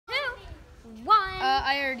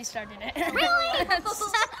I already started it. Really?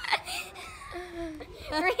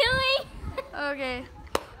 Really? Okay.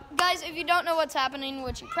 Guys, if you don't know what's happening,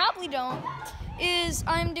 which you probably don't, is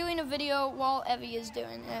I'm doing a video while Evie is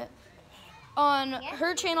doing it on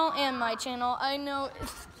her channel and my channel. I know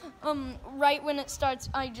right when it starts,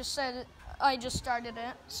 I just started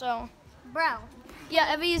it. So, Bro.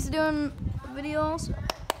 yeah, Evie's doing videos.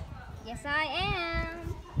 Yes, I am.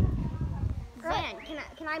 Zan,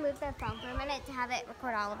 can I move the phone for a minute to have it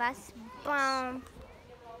record all of us?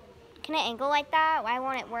 Can I angle like that? Why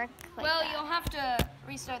won't it work like Well, that? you'll have to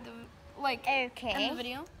restart the end the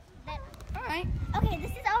video. All right. Okay,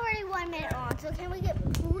 this is already 1 minute long, so can we get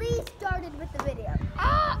please started with the video?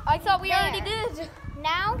 I thought we already did.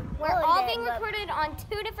 Now, we're Well, all yeah, being but- recorded on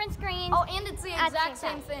 2 different screens. Oh, and it's the At the exact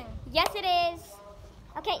same same thing. Yes, it is.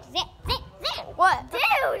 Okay, Zan. What?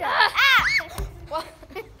 Dude! What?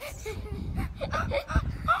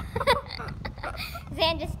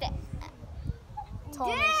 Zan just...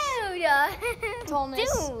 Tallness. Dude!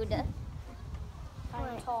 Tallness. Dude!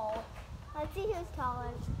 I'm tall. Let's see who's taller.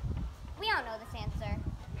 We all know this answer.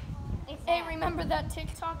 It's Hey, Zan. remember that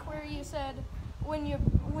TikTok where you said when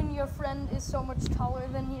your friend is so much taller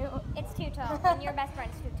than you? It's too tall. When your best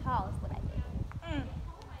friend's too tall is what I did.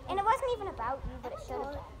 And it wasn't even about you, but it should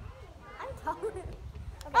have been. I'm taller.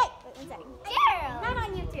 Okay, Hey! wait 1 second. Daryl! Not on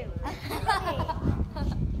YouTube.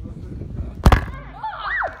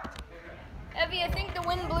 Evie, I think the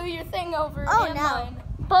wind blew your thing over. Oh, and no. Mine.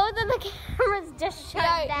 Both of the cameras just shut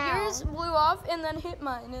Yeah, down. yours blew off and then hit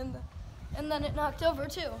mine, and then it knocked over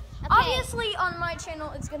too. Obviously, on my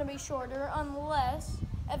channel, it's gonna be shorter unless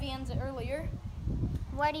Evie ends it earlier.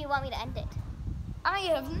 Where do you want me to end it? I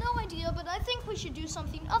have no idea, but I think we should do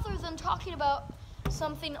something other than talking about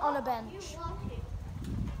something on a bench.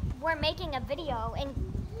 We're making a video and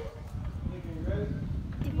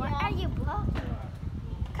Why are you blocking?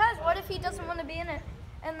 Cause what if he doesn't want to be in it,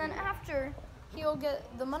 and then after he'll get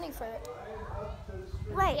the money for it?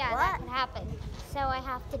 Wait, yeah, that what? could happen. So I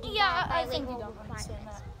have to do Yeah, that by I think you legal don't understand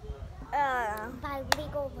requirements. that. By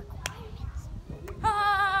legal requirements.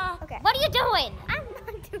 Okay. What are you doing? I'm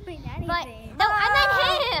not doing anything. But no,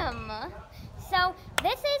 I meant him. So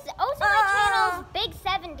this is also my channel's big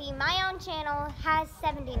 70. My own channel has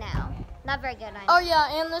 70 now. Not very good, I know. Oh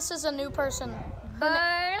yeah, and this is a new person.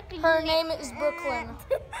 Her name is Brooklyn.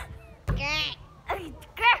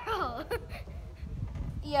 Girl.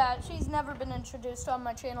 Yeah, she's never been introduced on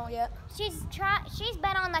my channel yet. She's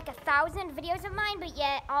been on like 1,000 videos of mine, but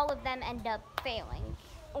yet all of them end up failing.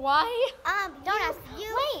 Why? Don't ask.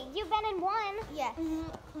 Wait, you've been in one. Yeah.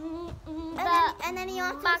 And then he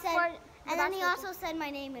also said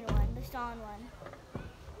my name in one, the Stalin one.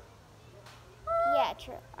 Yeah,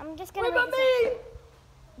 true. I'm just gonna What about make me?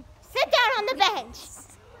 sit down on the bench.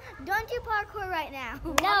 Don't do parkour right now.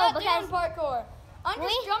 No, I'm not because doing parkour. I'm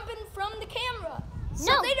just We- jumping from the camera.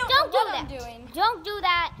 So no, they don't don't know do what that. I'm doing. Don't do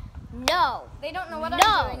that. No. They don't know what No.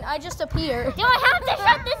 I'm doing. I just appear. Do I have to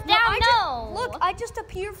shut this down? No. Look, I just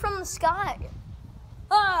appear from the sky.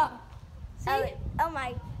 Ah. See? Oh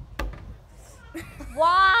my.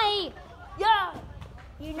 Why? Yeah.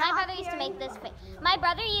 My brother used to make this. My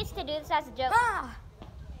brother used to do this as a joke. Ah.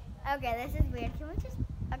 Okay, this is weird. Can we just?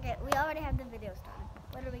 Okay, we already have the video started.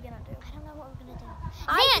 What are we gonna do? I don't know what we're gonna do.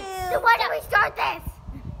 So why don't we start this?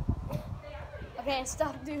 Okay,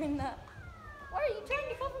 stop doing that. Why are you trying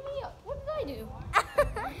to cover me up? What did I do?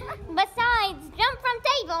 Besides, jump from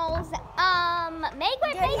tables. Make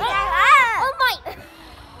my face. Ah! Oh my!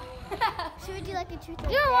 Should we do like a truth or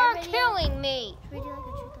You dare are video? killing me. Should we do like a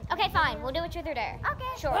truth or dare? Okay, fine. We'll do a truth or dare. Okay.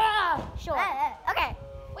 Sure. Ah. Sure. Okay.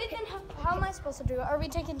 Wait, then how am I supposed to do it? Are we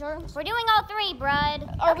taking turns? We're doing all three, Brud.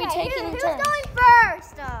 Are we Okay, taking who's turns? going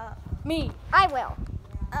first? Me. I will.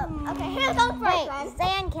 Okay, who's going first? Wait,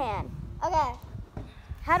 Zan can. Okay.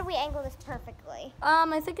 How do we angle this perfectly?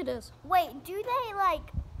 I think it is. Wait, do they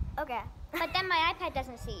like? Okay. But then my iPad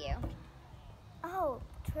doesn't see you. Oh,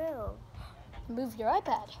 true. Move your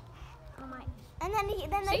iPad. Oh my. And then they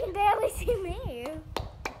See? can barely see me.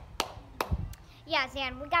 Yeah,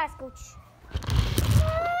 Zan, we gotta scooch.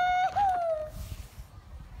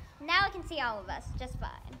 Now I can see all of us just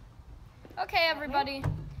fine. Okay, everybody.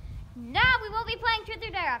 Now we will be playing Truth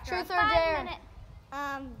or Dare after Truth a or 5 Dare. minute.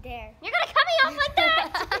 Dare. You're gonna cut me off like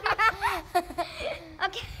that?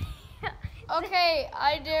 Okay. Okay,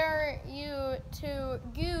 I dare you to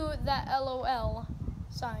goo that LOL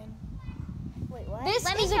sign. Wait, what? This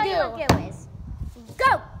Let me is a show you what goo. goo is.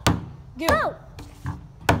 Go. Goo. Go.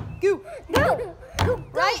 Goo. Go. Go.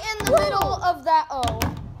 Right in the middle of that O.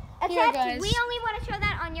 Here, Except guys. we only want to show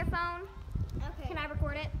that on your phone. Okay. Can I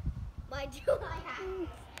record it? Why do I have?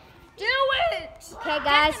 Do it! Okay,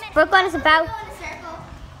 guys, Brooklyn is about.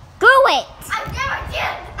 Go it. I've never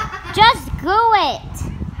done. Just go it.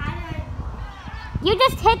 You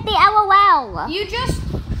just hit the LOL. You just.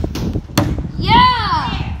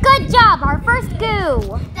 Yeah! Good job, our first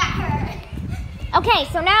goo. That hurt. Okay,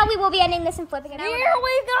 so now we will be ending this and flipping it over. Here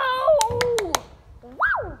we go!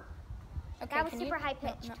 Woo! Okay, That was can super you- high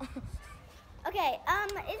pitched. No. Okay,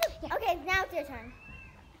 okay, now it's your turn.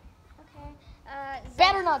 Okay.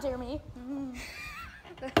 Better not dare me.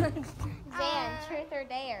 Zan, truth or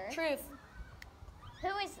dare? Truth. Who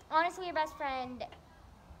is honestly your best friend?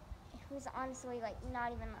 Who's honestly like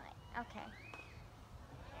not even like okay.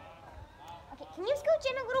 Okay, can you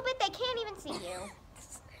scooch in a little bit? They can't even see you.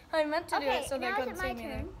 I meant to do Okay, it so they now couldn't is it see my me.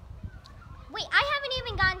 turn? Wait, I haven't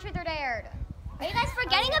even gotten truth or dared. Are you guys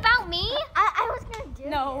forgetting about me? I was gonna do.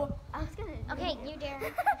 No. I was gonna. Do Okay, it. you dare.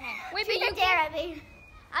 Okay. Wait, but Truth you or dare, Abby.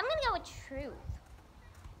 I'm gonna go with truth.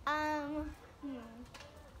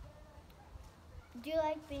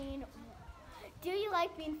 Do you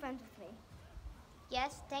like being friends with me?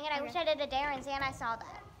 Yes, dang it, I Okay. wish I did a dare and Zan I saw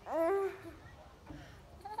that.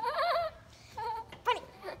 Funny.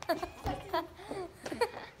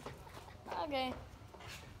 Okay.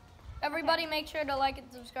 Everybody make sure to like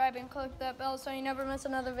and subscribe and click that bell so you never miss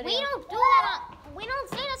another video. We don't do that we don't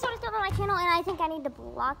say that sort of stuff on my channel and I think I need to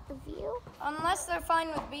block the view. Unless they're fine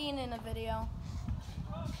with being in a video.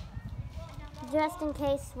 Just in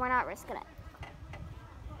case we're not risking it.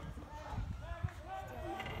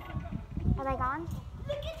 Are they gone?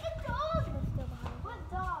 Look at the dog.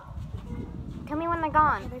 What dog? Tell me when they're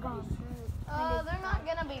gone. They're gone. They're not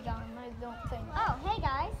gonna be gone, I don't think. Oh, hey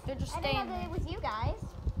guys. They're just I didn't staying know that there. it was you guys.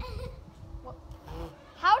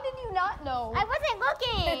 How did you not know? I wasn't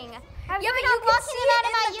looking. I was Yeah, worried but you about can blocking see them out it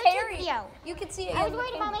of my in the YouTube carry. video. You can see it I was in the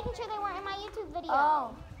worried about camera. making sure they weren't in my YouTube video.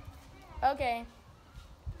 Oh. Okay.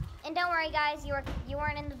 And don't worry, guys, you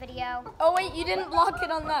weren't in the video. Oh wait, you didn't block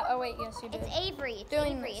it on that. Oh wait, yes you did. It's Avery. It's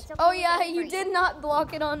Doing Avery. this. It's okay Oh with yeah, Avery. you did not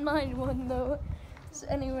block it on mine one though. So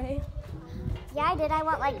anyway. Yeah, I did. I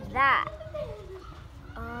went like that.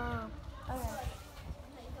 Okay.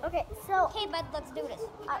 Okay, so Okay, bud, let's do this.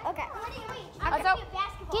 okay. I thought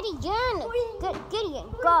Gideon, Gideon,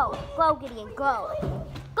 go, Gideon, go, go.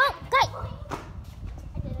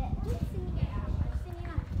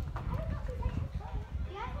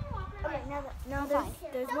 Okay, now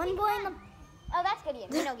there's one boy in the. Oh, that's Gideon.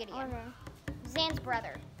 We know Gideon. Zan's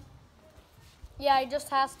brother. yeah, it just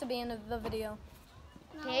has to be in the video.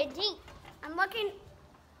 Gideon. I'm looking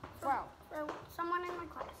Bro. for someone in my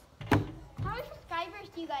class. How many subscribers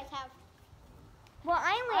do you guys have? Well,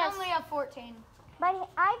 I I only have 14. but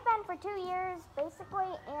I've been for 2 years, basically,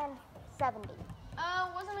 and 70.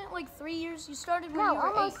 Wasn't it like 3 years? You started when No, you were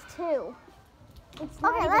almost 8. 2. It's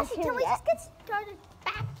not Okay, even let's 2 can we yet. just get started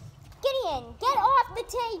back? Gideon, get off the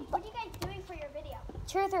table. What are you guys doing for your video?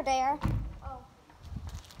 Truth or dare?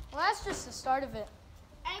 Well, that's just the start of it.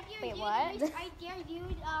 Wait, what? I dare you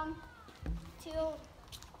to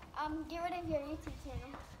get rid of your YouTube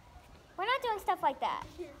channel. We're not doing stuff like that.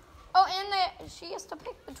 Oh, and she has to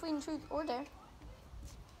pick between truth or dare.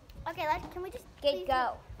 Okay, can we just Get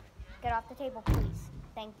go. Get off the table, please.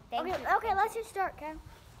 Thank Okay, you. okay, let's just start, okay?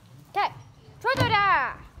 Okay. Truth or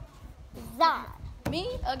dare? Zan.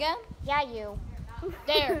 Me again? Yeah, you.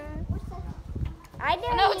 Dare. I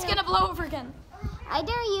dare No, you. it's gonna blow over again. I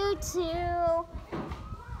dare you to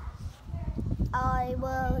I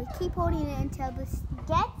will keep holding it until this.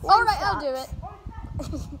 get. All right, I'll do it.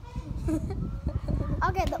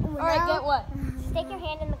 Okay, All right, get what? Stick your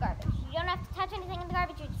hand in the garbage. You don't have to touch anything in the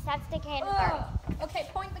garbage. You just have to stick your hand in the garbage. Okay,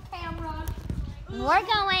 point the camera. We're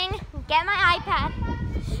going. Get my iPad.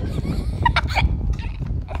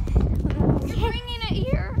 You're bringing it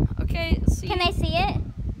here. Okay, see. Can they see it?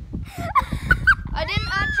 I didn't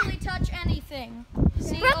actually touch anything.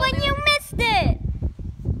 See, Brooklyn, I'll you missed it.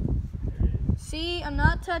 See, I'm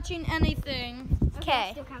not touching anything. Okay.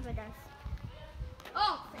 Still counts as done.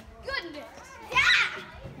 Oh, thank goodness.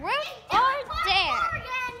 Truth or dare?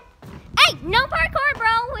 Hey, no parkour, bro.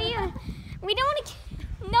 We don't want to.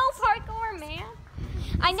 No parkour, man.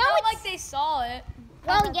 I know Not it's like they saw it.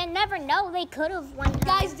 well, you never know. They could have one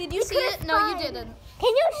time. Guys, did you see it? No, you didn't. Can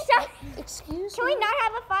you shut? Excuse Can we not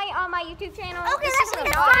have a fight on my YouTube channel? Okay, This let's is a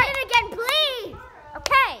get fight. started again, please.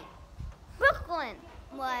 Okay. Brooklyn.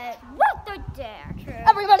 What? What the dare? True.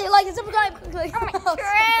 Everybody like and subscribe quickly. Oh my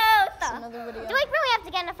Truth. Another video. Do we really have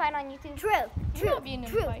to get in a fight on YouTube? Truth. We're not being in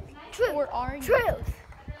a Truth. fight. Truth. Or are you? Truth.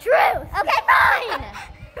 Truth. Okay, fine.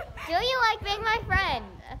 Do you like being my friend?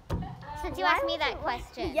 Since you Why asked me would that you-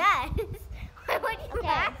 question. Yes. Why would you Okay.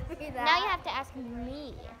 ask me that? Now you have to ask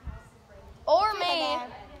me. Or me. I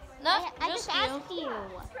Not just just asked asked you.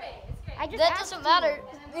 I just That asked doesn't you. matter.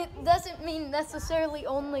 It doesn't mean necessarily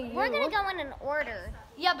only you. We're gonna go in an order.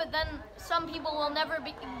 Yeah, but then some people will never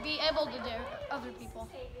be able to dare other people.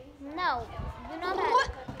 No, you know that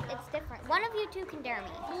What? it's different. One of you two can dare me.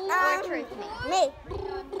 Um, Or truth me. Me.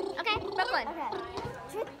 Okay, Brooklyn. Okay.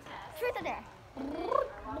 Truth or dare?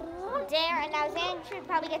 Dare, and now Zan should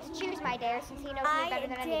probably get to choose my dare since he knows me better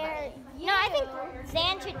than anybody. you. No, I think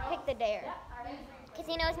Zan should pick the dare. Because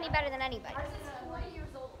he knows me better than anybody.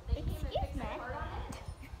 Excuse me.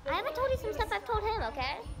 I haven't told you some stuff I've told him,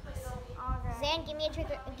 okay? Zan, give me a truth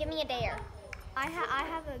or, give me a dare. I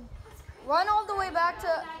have a. Run all the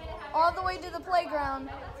way to the playground.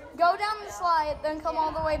 Go down the slide, then come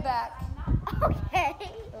all the way back. Okay.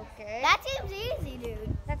 Okay. That seems easy,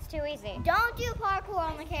 dude. That's too easy. Don't do parkour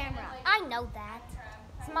on the camera. I know that.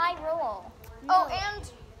 It's my rule. Oh,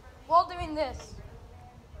 and while doing this.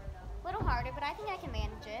 A little harder, but I think I can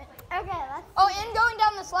manage it. Okay, let's. Oh, and going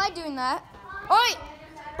down the slide doing that. All right,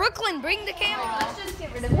 Brooklyn, bring the camera. Let's just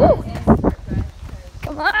get rid of it.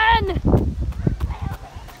 Come on.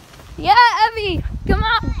 Yeah, Evie, come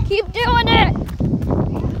on, keep doing it.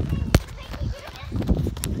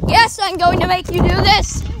 Yes, I'm going to make you do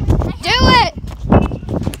this. Do it.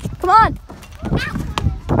 Come on.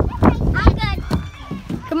 I'm good.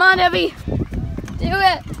 Come on, Evie. Do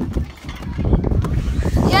it.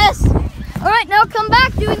 Yes. All right, now come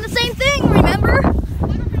back doing the same thing, remember?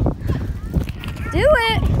 Do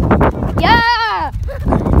it. Yeah.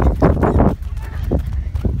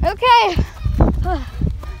 Okay.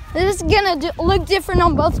 This is going to look different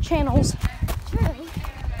on both channels.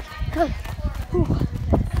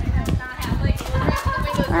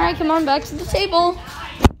 All right, come on back to the table.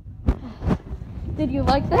 Did you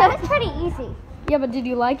like That that? was pretty easy. Yeah, but did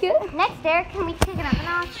you like it? Next dare, can we take it up a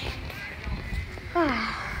notch?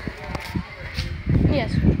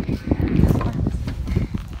 Yes.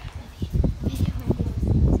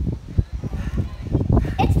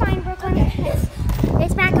 It's fine, Brooklyn.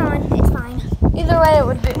 It's back on. It's fine. Either way, it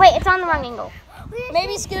would be. Wait, it's on the wrong angle.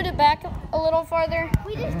 Maybe scoot it back a little farther.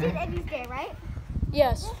 We just did Evie's dare, right?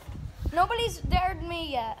 Yes. Nobody's dared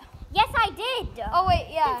me yet. Yes, I did. Oh wait,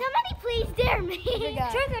 yeah. Can somebody please dare me? You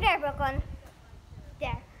got it. Truth or dare, Brooklyn?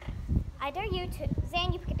 Dare. I dare you to.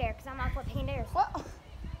 Zan, you pick a dare because I'm not for picking dares. What?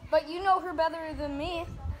 But you know her better than me.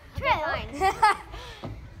 True. Fine.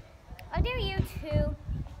 I dare you to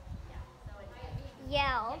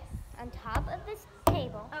yell on top of this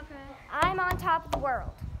table. Okay. I'm on top of the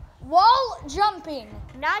world. Wall jumping.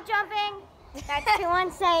 Not jumping. That's too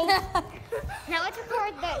unsafe. Now let's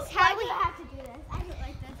record this. How do we? have to do this? I don't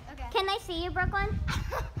like this. Okay. Can they see you, Brooklyn?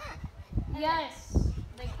 Yes.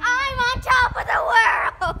 I'm on top of the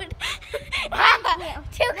world.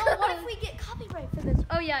 Too No, what if we get copyright for this?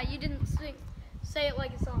 Oh yeah, you didn't say it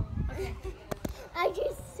like a song. Okay. I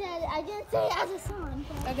didn't say it as a song.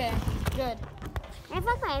 Okay, good. I feel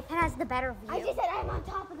like my iPad has the better view. I just said I'm on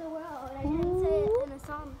top of the world. I didn't say it in a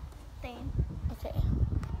song thing. Okay.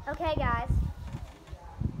 Okay, guys.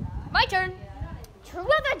 My turn. Truth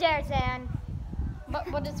or dare, Zan?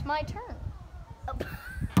 But it's my turn.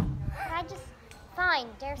 I just fine.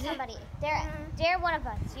 Dare somebody. Dare one of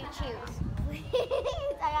us. You choose.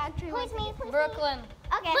 I actually Please me. Please Brooklyn. me.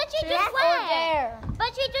 Okay. But she Truth just or went. dare? But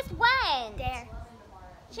she just went. Dare.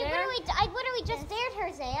 She Dare? I literally just dared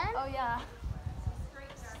her, Zan. Oh yeah.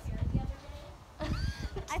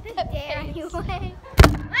 I picked dare anyway.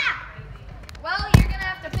 Well, you're gonna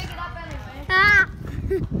have to pick it up anyway. Ah.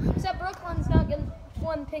 Except Brooklyn's not getting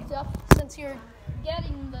one picked up since you're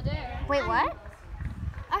getting the dare. Wait, what?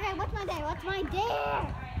 Okay, what's my dare? What's my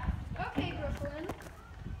dare? Okay, Brooklyn.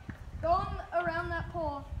 Go around that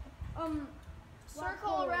pole. Circle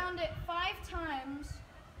pole? around it 5 times.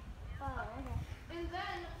 Oh, okay. And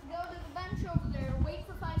then go to the bench over there. Wait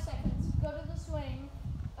for 5 seconds. Go to the swing.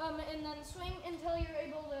 And then swing until you're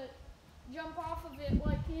able to jump off of it,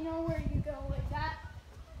 like, you know, where you go like that.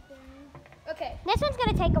 Okay. This one's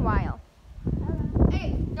gonna take a while.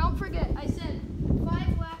 Hey, don't forget, I said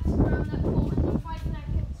 5 laps around that pole and then 5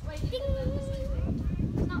 seconds waiting and then the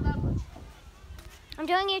swing. It's not that much. I'm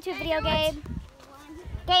doing a YouTube video, do it. Gabe.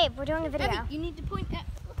 Gabe, we're doing a video. Abby, you need to point at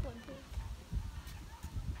Brooklyn.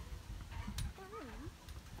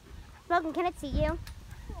 Logan, can it see you?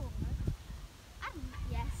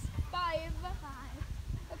 Yes. 5.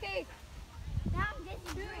 Okay. Now I'm getting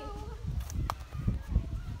 2. three.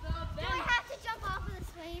 The Do I bench. have to jump off of the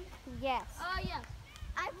swing? Yes. Yes.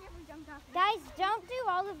 I've never jumped off of Guys, don't do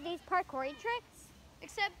all of these parkour tricks.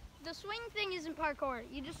 Except the swing thing isn't parkour.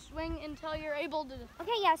 You just swing until you're able to.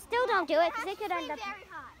 Okay, yeah, still don't do it because it could end up. Very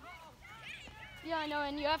high. Yeah, I know,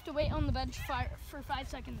 and you have to wait on the bench for 5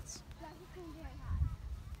 seconds.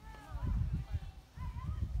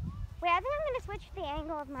 Wait, I think I'm gonna switch the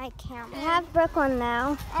angle of my camera. I have Brooklyn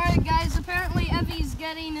now. Alright guys, apparently Evie's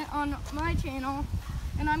getting it on my channel,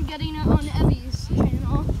 and I'm getting it on Evie's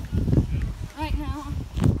channel right now.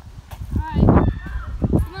 Alright.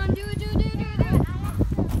 Come on, do it.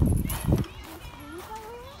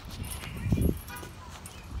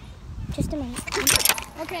 Just a minute.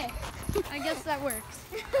 Okay, I guess that works.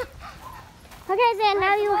 Okay, Zan,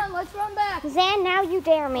 now you. Come on, let's run back. Zan, now you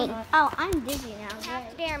dare me. Oh, I'm dizzy now. You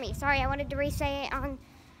have to dare me. Sorry, I wanted to re-say it on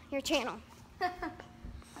your channel.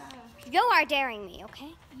 You are daring me,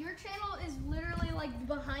 okay? Your channel is literally like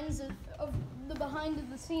the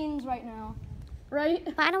behind the scenes right now, right?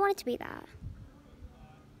 But I don't want it to be that.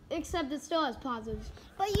 Except it still has pauses.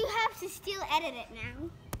 But you have to still edit it now.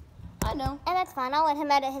 I know. And that's fine. I'll let him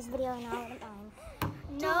edit his video and I'll edit mine.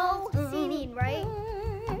 No singing, right?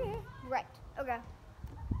 Right. Okay.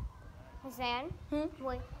 Zan? Hmm?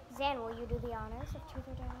 Zan, will you do the honors of truth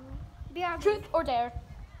or dare me? Be our Truth or dare?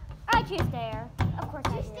 I choose dare. Of course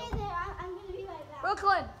I Just stay do. there. I'm gonna be right back.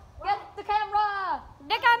 Brooklyn, get the camera.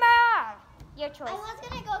 The camera! Your choice. I was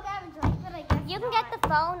gonna go grab a drink, but I guess You can get the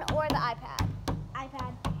phone or the iPad.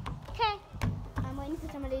 iPad. Okay. I'm waiting for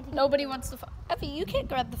somebody to. Nobody wants the phone. Effie, you can't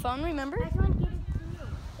grab the phone, remember? I just want to give it to you.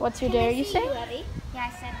 What's your dare, you say? Evie? Yeah,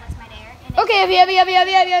 I said what's my dare. And Okay,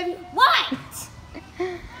 Effie. What?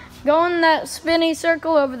 Go in that spinny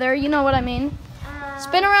circle over there, you know what I mean.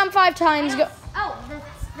 Spin around 5 times. Go. Oh,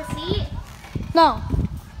 the seat? No.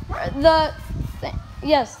 The thing.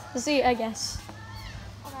 Yes, the seat, I guess.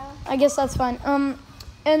 I guess that's fine.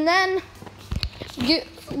 And then,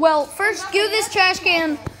 first do this trash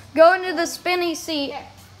can, go into the spinny seat,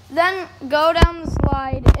 then go down the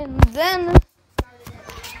slide, and then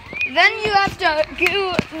you have to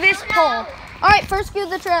do this pole. All right, first do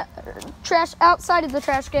the trash outside of the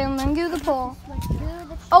trash can, then do the pole.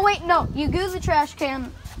 Oh wait, no, you do the trash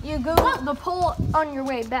can, you go the pole on your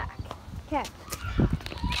way back. Okay.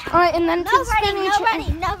 All right, and then to the spinny chair.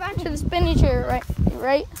 No running. To the spinny chair,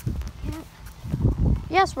 right?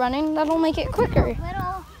 Yes, running. That'll make it quicker.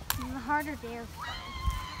 Little harder dare.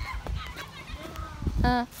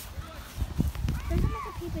 There's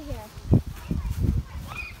another people here.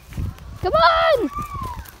 Come on!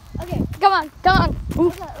 Okay. Come on!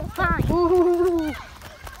 Ooh. Fine. Ooh.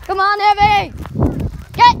 Come on, Evie!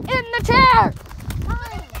 Get in the chair!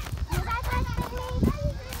 Fine. You guys want to spin me?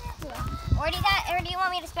 Or do you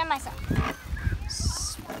want me to spin myself?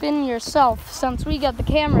 Spin yourself, since we got the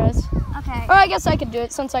cameras. Okay. Or I guess I could do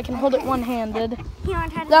it since I can hold it one-handed. You want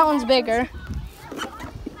to try to That one's bigger.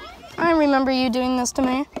 I remember you doing this to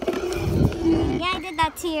me. Yeah, I did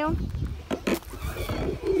that to you.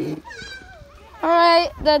 All right,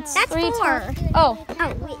 that's 3 4. times. Oh.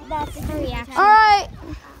 Oh, wait, that's 3 actually. All right.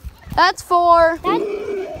 That's 4.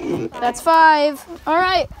 That's 5. All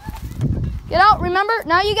right. Get out. Remember,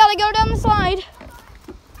 now you got to go down the slide.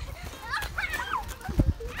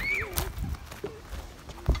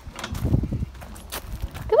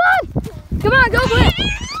 Come on, go quick.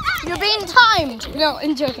 You're being timed. No,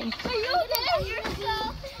 I'm joking.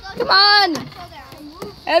 Come on.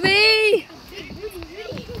 Evie.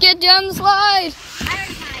 Get down the slide.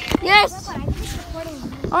 Yes.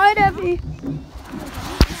 All right, Evie.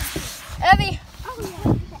 Evie.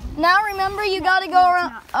 Now remember, you got to go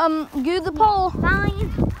around, do the pole. Fine.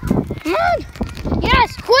 Come on.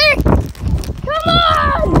 Yes, quick. Come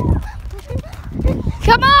on.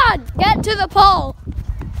 Come on. Get to the pole.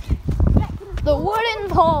 The wooden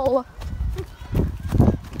pole.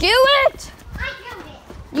 Do it.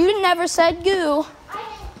 You never said goo.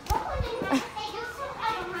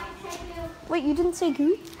 Wait, you didn't say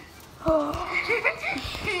goo?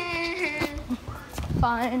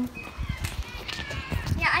 Fine.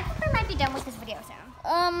 Yeah, I think we might be done with this video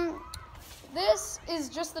soon. This is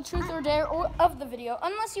just the truth or dare of the video,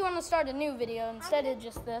 unless you want to start a new video instead of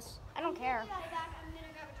just this. I don't care.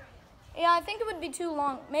 Yeah, I think it would be too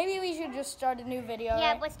long. Maybe we should just start a new video.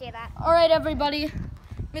 Yeah, right? let's do that. All right, everybody.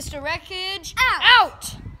 Mr. Wreckage,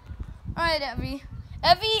 out. All right, Evie.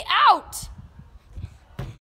 Evie, out.